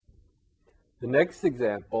The next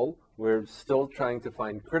example, we're still trying to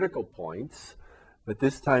find critical points, but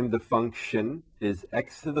this time the function is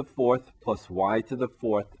x to the fourth plus y to the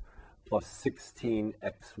fourth plus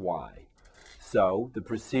 16xy. So the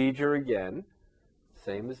procedure again,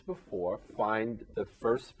 same as before, find the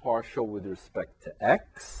first partial with respect to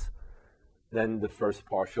x, then the first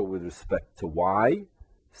partial with respect to y,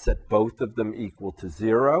 set both of them equal to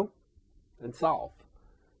 0, and solve.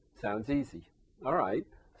 Sounds easy. All right,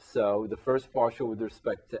 so the first partial with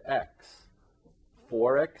respect to x,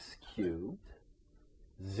 4x cubed,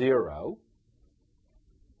 0,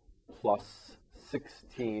 plus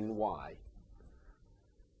 16y.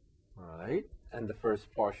 All right, and the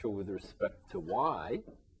first partial with respect to y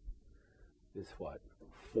is what?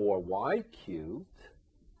 4y cubed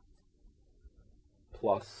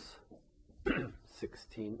plus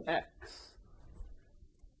 16x.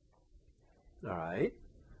 All right,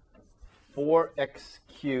 4x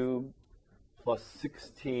cubed plus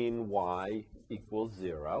 16y equals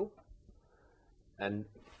 0, and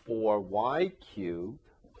 4y cubed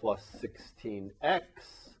plus 16x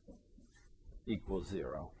equals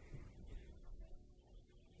 0.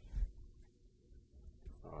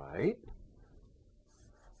 All right,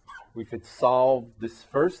 we could solve this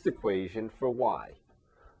first equation for y.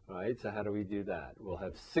 All right, so how do we do that? We'll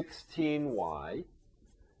have 16y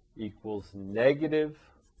equals negative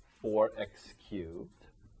 4x cubed,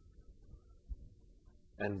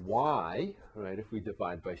 and y, right, if we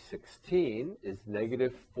divide by 16, is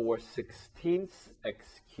negative 4/16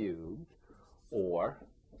 x cubed, or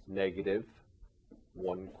negative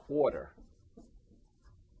 1/4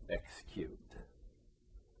 x cubed.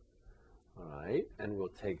 All right, and we'll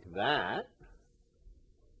take that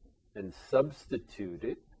and substitute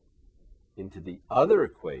it into the other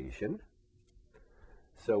equation.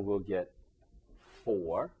 So we'll get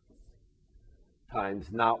 4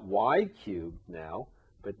 times not y cubed now,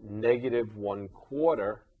 but negative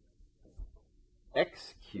 1/4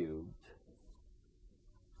 x cubed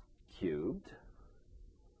cubed,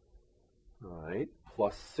 all right,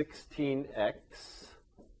 plus 16x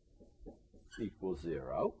equals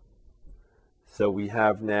 0. So we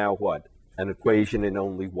have now what? An equation in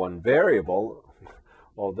only one variable,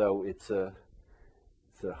 although it's a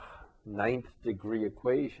 9th degree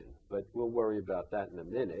equation, but we'll worry about that in a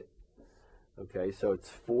minute. Okay, so it's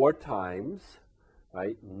 4 times,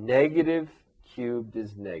 right? Negative cubed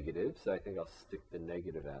is negative, so I think I'll stick the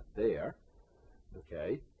negative out there.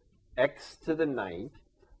 Okay, x to the 9th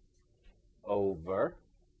over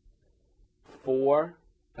 4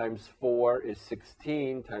 times 4 is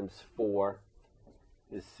 16 times 4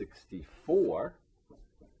 is 64,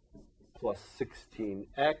 plus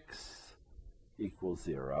 16x equals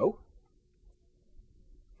 0.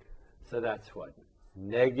 So that's what?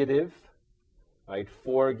 Negative, right?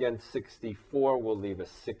 4 against 64 will leave a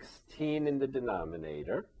 16 in the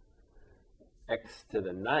denominator. X to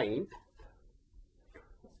the 9th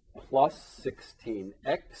plus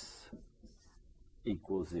 16x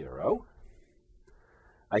equals 0.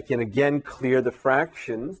 I can again clear the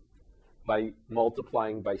fraction by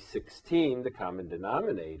multiplying by 16, the common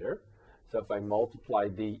denominator. So if I multiply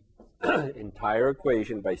the entire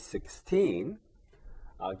equation by 16,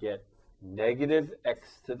 I'll get negative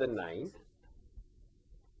x to the 9th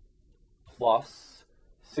plus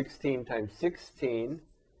 16 times 16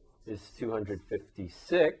 is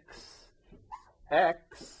 256.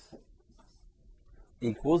 X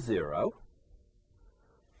equals 0.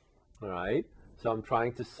 All right, so I'm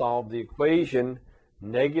trying to solve the equation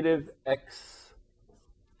negative x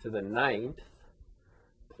to the 9th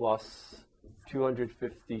plus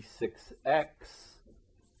 256x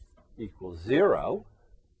equals 0.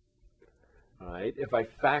 All right, if I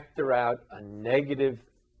factor out a negative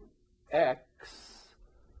x,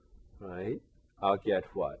 right, I'll get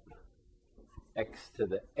what? X to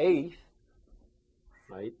the 8th,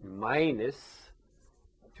 right, minus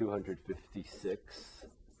 256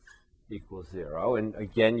 equals 0. And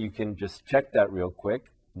again, you can just check that real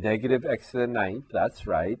quick. Negative x to the 9th, that's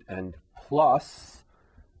right, and plus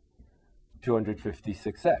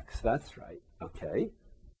 256x, that's right, okay.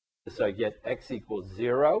 So I get x equals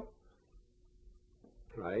 0,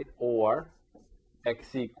 right, or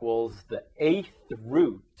x equals the 8th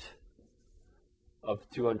root of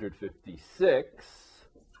 256,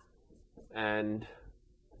 and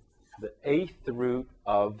the 8th root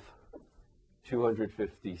of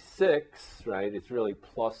 256, right, it's really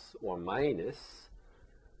plus or minus,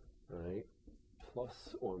 right,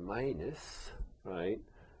 plus or minus, right,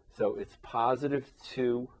 so it's positive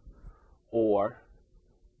 2 or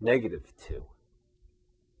negative 2.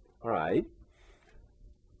 All right,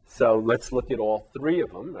 So let's look at all three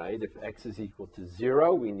of them, right? If x is equal to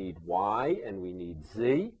 0, we need y and we need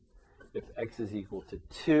z. If x is equal to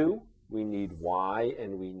 2, we need y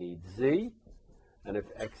and we need z. And if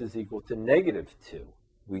x is equal to negative 2,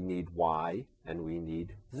 we need y and we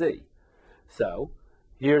need z. So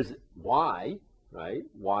here's y, right?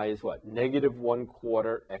 Y is what? Negative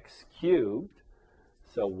 1/4 x cubed.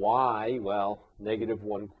 So y, well, negative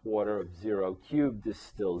 1/4 of 0 cubed is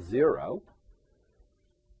still 0,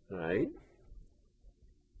 right?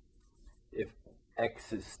 If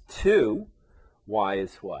x is 2, y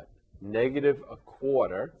is what? Negative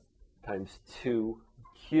 1/4 times 2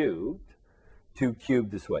 cubed. 2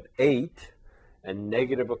 cubed is what? 8. And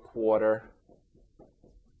negative 1/4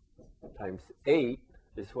 times 8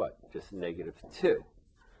 is what? Just negative 2.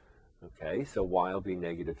 Okay, so y will be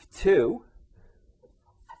negative 2.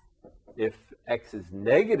 If x is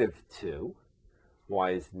negative 2,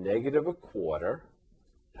 y is negative 1/4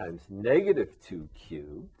 times negative 2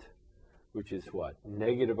 cubed, which is what?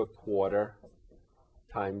 Negative 1/4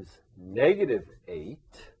 times negative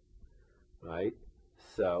 8, right?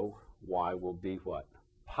 So y will be what?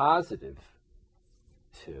 Positive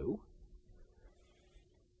 2.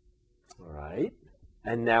 All right.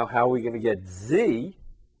 And now how are we going to get z,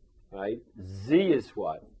 right? Z is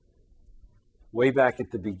what? Way back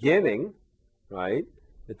at the beginning, right?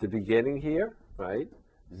 At the beginning here, right?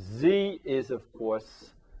 Z is, of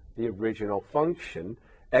course, the original function,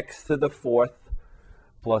 x to the 4th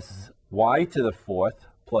plus y to the 4th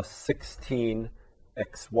plus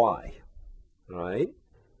 16xy, right?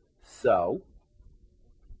 So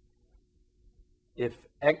if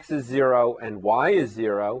x is 0 and y is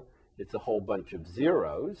 0, it's a whole bunch of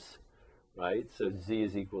zeros, right? So z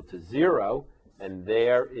is equal to 0, and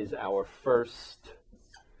there is our first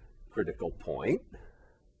critical point.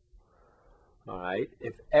 All right,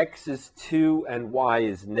 if x is 2 and y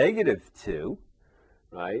is negative 2,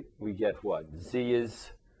 right, we get what? Z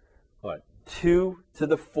is what? 2 to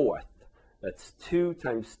the 4th. That's 2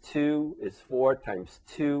 times 2 is 4 times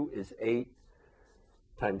 2 is 8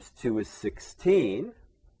 times 2 is 16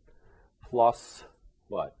 plus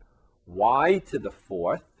what? Y to the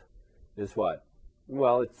 4th is what?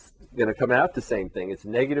 Well, it's going to come out the same thing. It's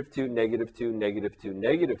negative 2, negative 2, negative 2,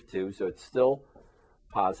 negative 2, so it's still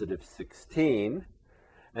positive 16.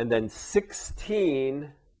 And then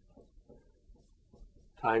 16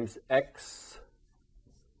 times x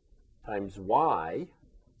times y,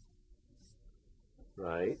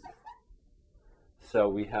 right? So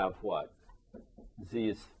we have what? Z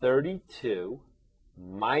is 32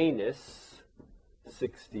 minus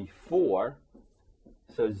 64.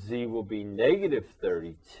 So z will be negative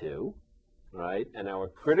 32, right? And our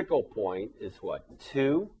critical point is what?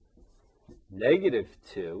 2, negative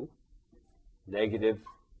 2, negative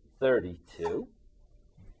 32,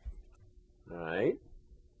 all right?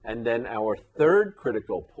 And then our third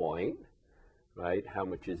critical point, right? How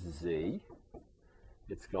much is z?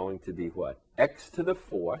 It's going to be what? X to the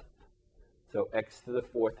 4th. So x to the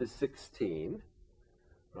 4th is 16,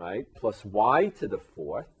 right? Plus y to the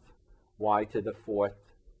 4th. Y to the 4th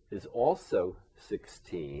is also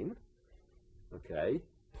 16, okay?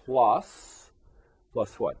 Plus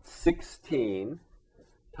what? 16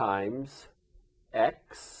 times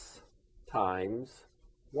x times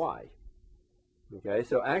y. Okay,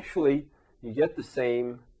 so actually you get the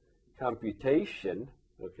same computation,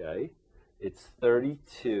 okay? It's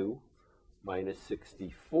 32 minus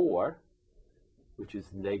 64, which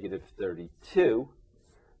is negative 32.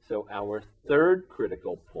 So our third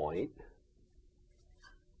critical point,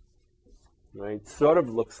 right, sort of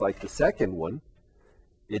looks like the second one.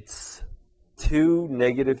 It's 2,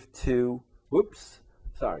 negative 2, whoops,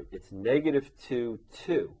 sorry, it's negative 2,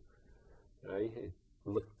 2. Right? It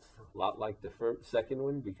looks a lot like the second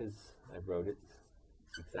one because I wrote it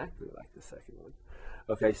exactly like the second one.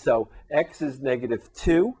 Okay, so x is negative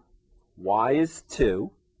 2, y is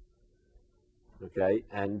 2, okay,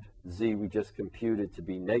 and z we just computed to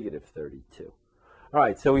be negative 32. All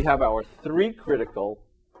right, so we have our three critical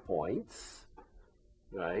points,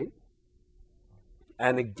 right?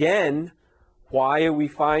 And again, why are we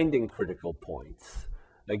finding critical points?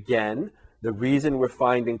 Again, the reason we're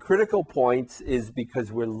finding critical points is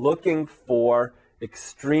because we're looking for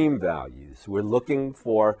extreme values. We're looking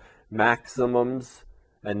for maximums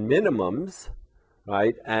and minimums,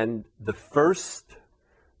 right? And the first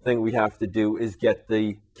thing we have to do is get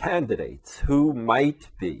the candidates who might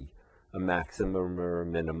be a maximum or a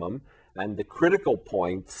minimum, and the critical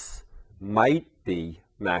points might be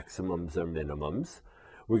maximums or minimums.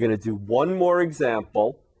 We're going to do one more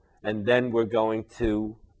example, and then we're going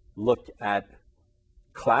to look at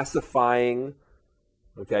classifying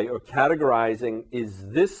okay, or categorizing, is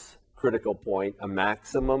this critical point a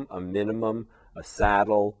maximum, a minimum, a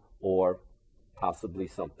saddle, or possibly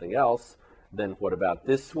something else? Then what about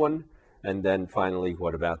this one? And then finally,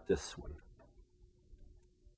 what about this one?